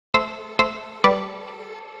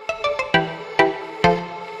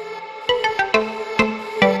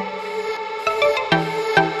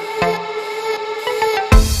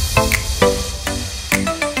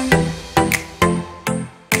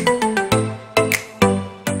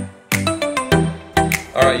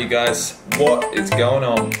Alright you guys, what is going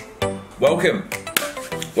on? Welcome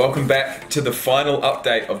back to the final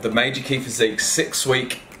update of the Major Key Physiques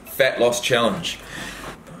 6-week fat loss challenge.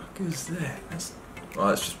 What the fuck is that? Oh,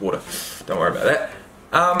 that's just water. Don't worry about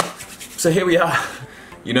that. So here we are.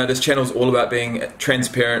 You know, this channel is all about being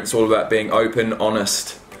transparent, it's all about being open,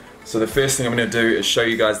 honest. So the first thing I'm going to do is show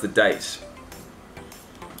you guys the date.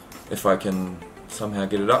 If I can somehow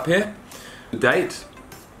get it up here. The date,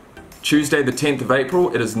 Tuesday the 10th of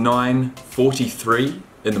April, it is 9:43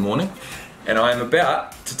 in the morning. And I am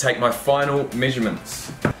about to take my final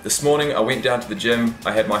measurements. This morning I went down to the gym,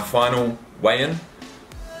 I had my final weigh-in.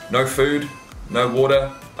 No food, no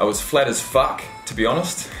water, I was flat as fuck, to be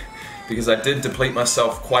honest. Because I did deplete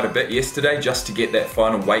myself quite a bit yesterday just to get that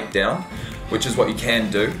final weight down, which is what you can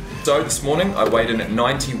do. So this morning I weighed in at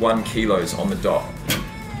 91 kilos on the dot,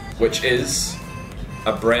 which is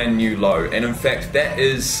a brand new low. And in fact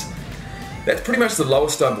that's pretty much the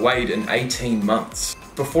lowest I've weighed in 18 months.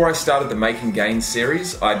 Before I started the Making Gains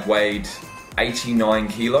series, I'd weighed 89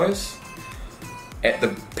 kilos. At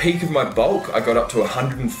the peak of my bulk, I got up to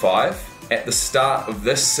 105. At the start of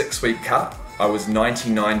this 6-week cut, I was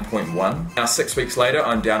 99.1. Now 6 weeks later,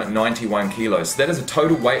 I'm down at 91 kilos. So that is a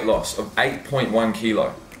total weight loss of 8.1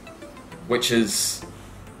 kilo, which is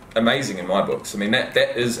amazing in my books. I mean, that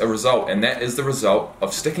is a result, and that is the result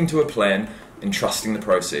of sticking to a plan and trusting the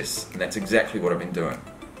process. And that's exactly what I've been doing.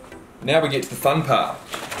 Now we get to the fun part.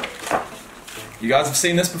 You guys have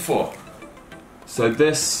seen this before. So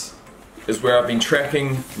this is where I've been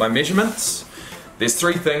tracking my measurements. There's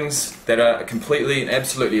 3 things that are completely and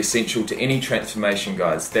absolutely essential to any transformation,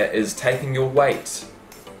 guys. That is taking your weight,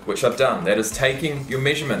 which I've done. That is taking your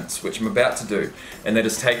measurements, which I'm about to do. And that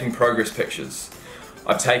is taking progress pictures.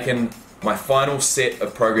 I've taken my final set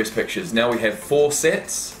of progress pictures. Now we have 4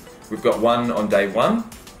 sets. We've got one on day 1,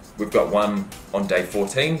 we've got one on day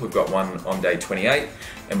 14, we've got one on day 28,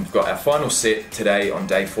 and we've got our final set today on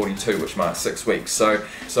day 42, which marks 6 weeks. So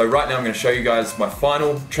right now I'm going to show you guys my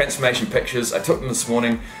final transformation pictures. I took them this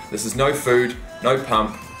morning. This is no food, no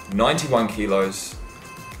pump, 91 kilos.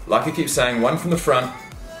 Like I keep saying, one from the front,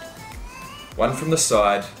 one from the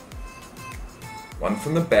side, one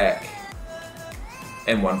from the back,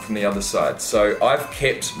 and one from the other side. So I've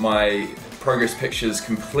kept my progress pictures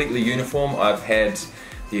completely uniform. I've had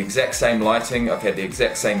the exact same lighting, I've had the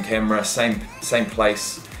exact same camera, same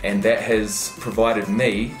place, and that has provided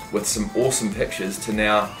me with some awesome pictures to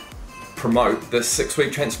now promote this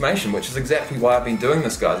 6-week transformation, which is exactly why I've been doing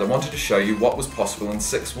this, guys. I wanted to show you what was possible in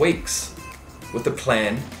 6 weeks with a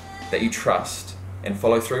plan that you trust and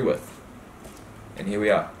follow through with. And here we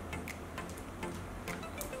are.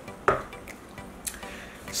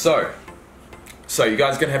 So you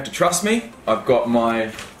guys are going to have to trust me. I've got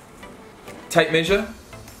my tape measure.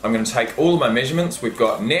 I'm going to take all of my measurements. We've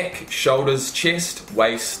got neck, shoulders, chest,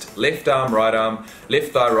 waist, left arm,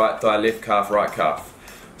 left thigh, left calf, right calf.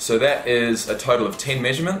 So that is a total of 10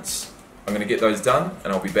 measurements. I'm going to get those done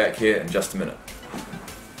and I'll be back here in just a minute.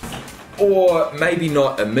 Or maybe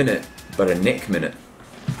not a minute, but a neck minute.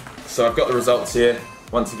 So I've got the results here.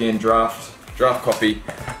 Once again, draft copy.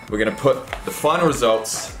 We're going to put the final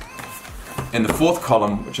results in the 4th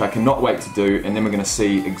column, which I cannot wait to do, and then we're going to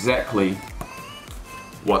see exactly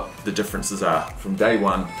what the differences are from day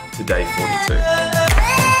 1 to day 42.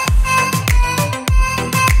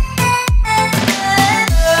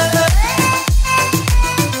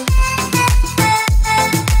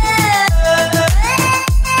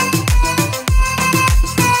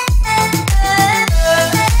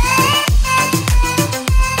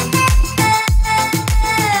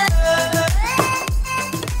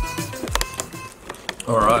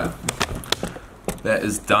 Alright, that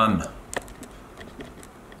is done.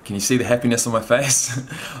 Can you see the happiness on my face?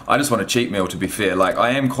 I just want a cheat meal, to be fair. Like, I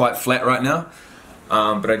am quite flat right now,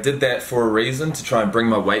 but I did that for a reason, to try and bring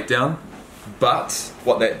my weight down. But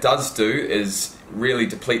what that does do is really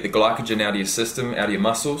deplete the glycogen out of your system, out of your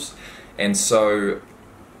muscles. And so,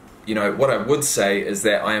 you know, what I would say is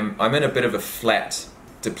that I'm in a bit of a flat,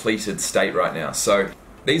 depleted state right now. So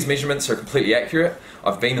these measurements are completely accurate.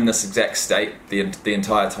 I've been in this exact state the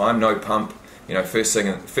entire time, no pump, you know, first thing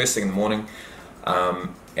in the morning.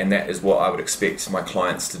 And that is what I would expect my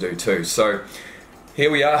clients to do too. So here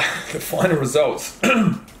we are, the final results.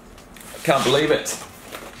 I can't believe it.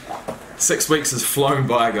 6 weeks has flown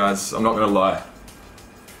by, guys, I'm not gonna lie.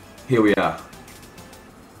 Here we are.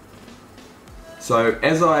 So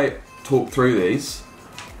as I talk through these,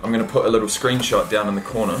 I'm gonna put a little screenshot down in the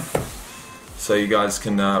corner so you guys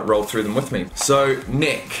can roll through them with me. So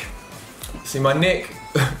neck. See, my neck,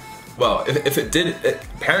 well, if it did,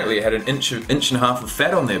 apparently it had an inch and a half of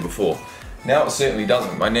fat on there before. Now it certainly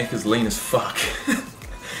doesn't. My neck is lean as fuck.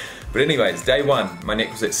 But anyways, day one, my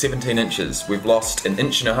neck was at 17 inches. We've lost an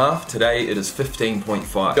inch and a half. Today it is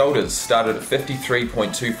 15.5. Shoulders started at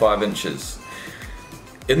 53.25 inches.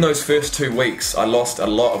 In those first 2 weeks, I lost a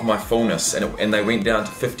lot of my fullness and they went down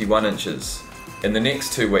to 51 inches. In the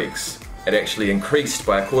next 2 weeks, it actually increased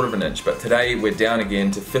by 1/4 of an inch, but today we're down again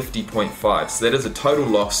to 50.5. So that is a total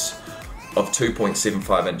loss of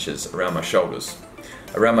 2.75 inches around my shoulders.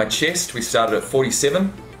 Around my chest, we started at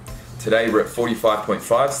 47. Today we're at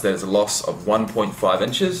 45.5, so that is a loss of 1.5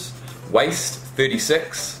 inches. Waist,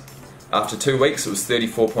 36. After 2 weeks it was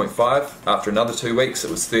 34.5. After another 2 weeks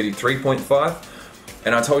it was 33.5.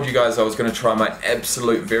 And I told you guys I was going to try my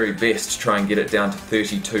absolute very best to try and get it down to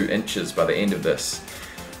 32 inches by the end of this.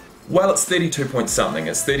 Well, it's 32 point something,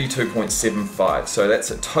 it's 32.75, so that's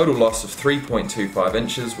a total loss of 3.25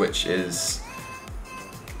 inches, which is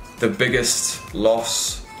the biggest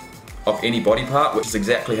loss of any body part, which is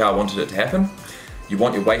exactly how I wanted it to happen. You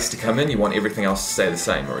want your waist to come in, you want everything else to stay the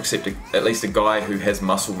same, or except at least a guy who has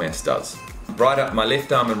muscle mass does. Right up, my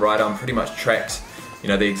left arm and right arm pretty much tracked, you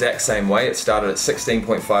know, the exact same way. It started at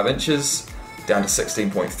 16.5 inches, down to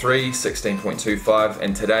 16.3, 16.25,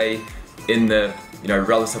 and today, in the, you know,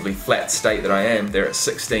 relatively flat state that I am, they're at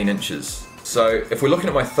 16 inches. So if we're looking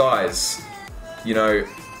at my thighs, you know,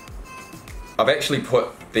 I've actually put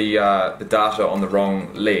the data on the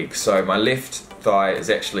wrong leg. So my left thigh is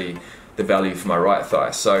actually the value for my right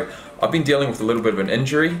thigh. So I've been dealing with a little bit of an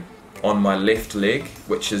injury on my left leg,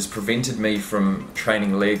 which has prevented me from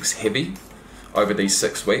training legs heavy over these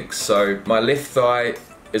 6 weeks. So my left thigh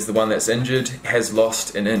is the one that's injured, has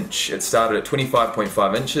lost an inch. It started at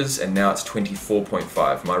 25.5 inches and now it's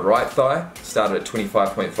 24.5. My right thigh started at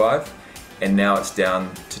 25.5 and now it's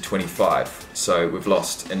down to 25. So we've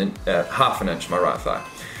lost half an inch, my right thigh.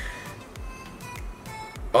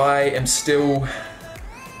 I am still,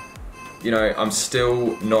 you know, I'm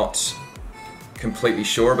still not completely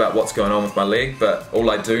sure about what's going on with my leg, but all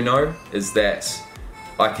I do know is that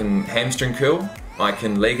I can hamstring curl, I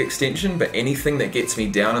can leg extension, but anything that gets me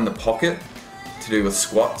down in the pocket to do with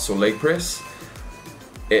squats or leg press,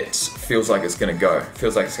 it feels like it's going to go,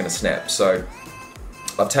 feels like it's going to snap. So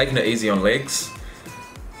I've taken it easy on legs.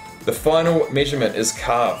 The final measurement is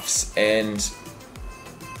calves, and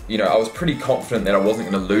you know, I was pretty confident that I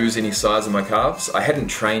wasn't going to lose any size in my calves. I hadn't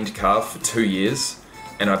trained calf for 2 years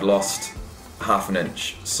and I'd lost half an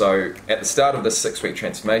inch. So at the start of this 6-week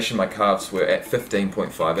transformation, my calves were at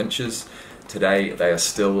 15.5 inches. Today they are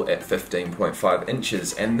still at 15.5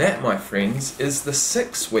 inches, and that, my friends, is the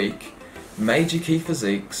 6-week Major Key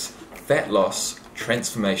Physiques Fat Loss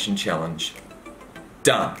Transformation Challenge.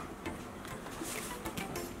 Done.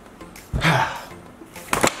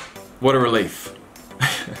 What a relief.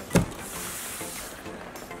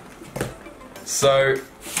 So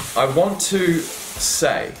I want to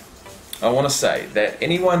say that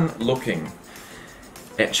anyone looking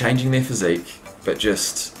at changing their physique but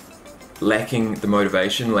just lacking the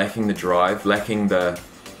motivation, lacking the drive, lacking the,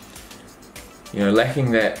 you know,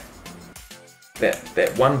 lacking that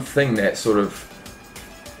one thing that sort of,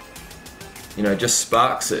 you know, just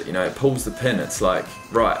sparks it, you know, it pulls the pin. It's like,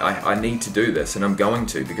 right, I need to do this, and I'm going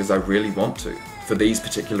to, because I really want to, for these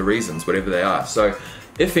particular reasons, whatever they are. So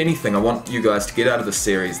if anything, I want you guys to get out of this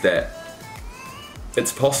series that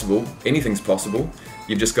it's possible, anything's possible.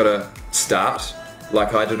 You've just got to start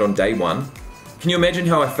like I did on day one. Can you imagine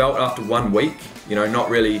how I felt after 1 week? You know, not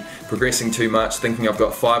really progressing too much, thinking I've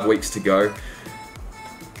got 5 weeks to go.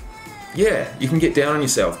 Yeah, you can get down on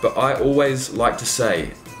yourself, but I always like to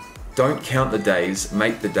say, don't count the days,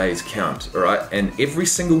 make the days count, alright? And every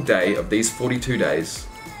single day of these 42 days,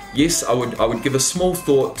 yes, I would give a small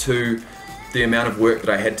thought to the amount of work that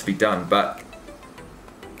I had to be done, but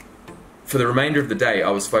for the remainder of the day, I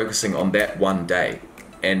was focusing on that one day,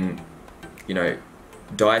 and, you know,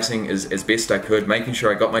 dieting as best I could, making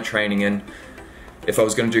sure I got my training in. If I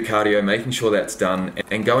was going to do cardio, making sure that's done,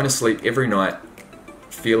 and going to sleep every night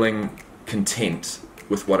feeling content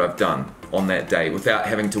with what I've done on that day without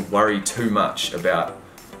having to worry too much about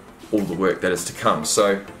all the work that is to come.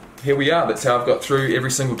 So here we are. That's how I've got through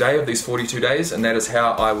every single day of these 42 days, and that is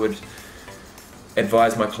how I would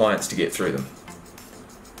advise my clients to get through them.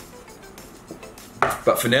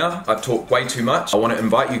 But for now, I've talked way too much. I want to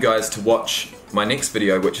invite you guys to watch my next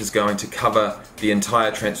video, which is going to cover the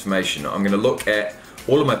entire transformation. I'm going to look at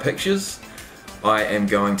all of my pictures. I am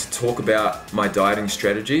going to talk about my dieting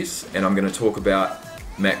strategies, and I'm going to talk about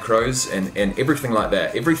macros and everything like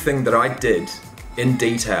that. Everything that I did in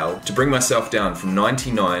detail to bring myself down from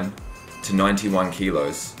 99 to 91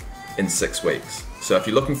 kilos in 6 weeks. So if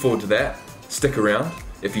you're looking forward to that, stick around,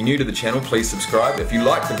 If you're new to the channel, please subscribe. If you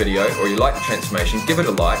like the video or you like the transformation, give it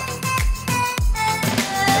a like.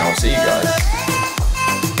 And I'll see you guys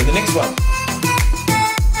in the next one.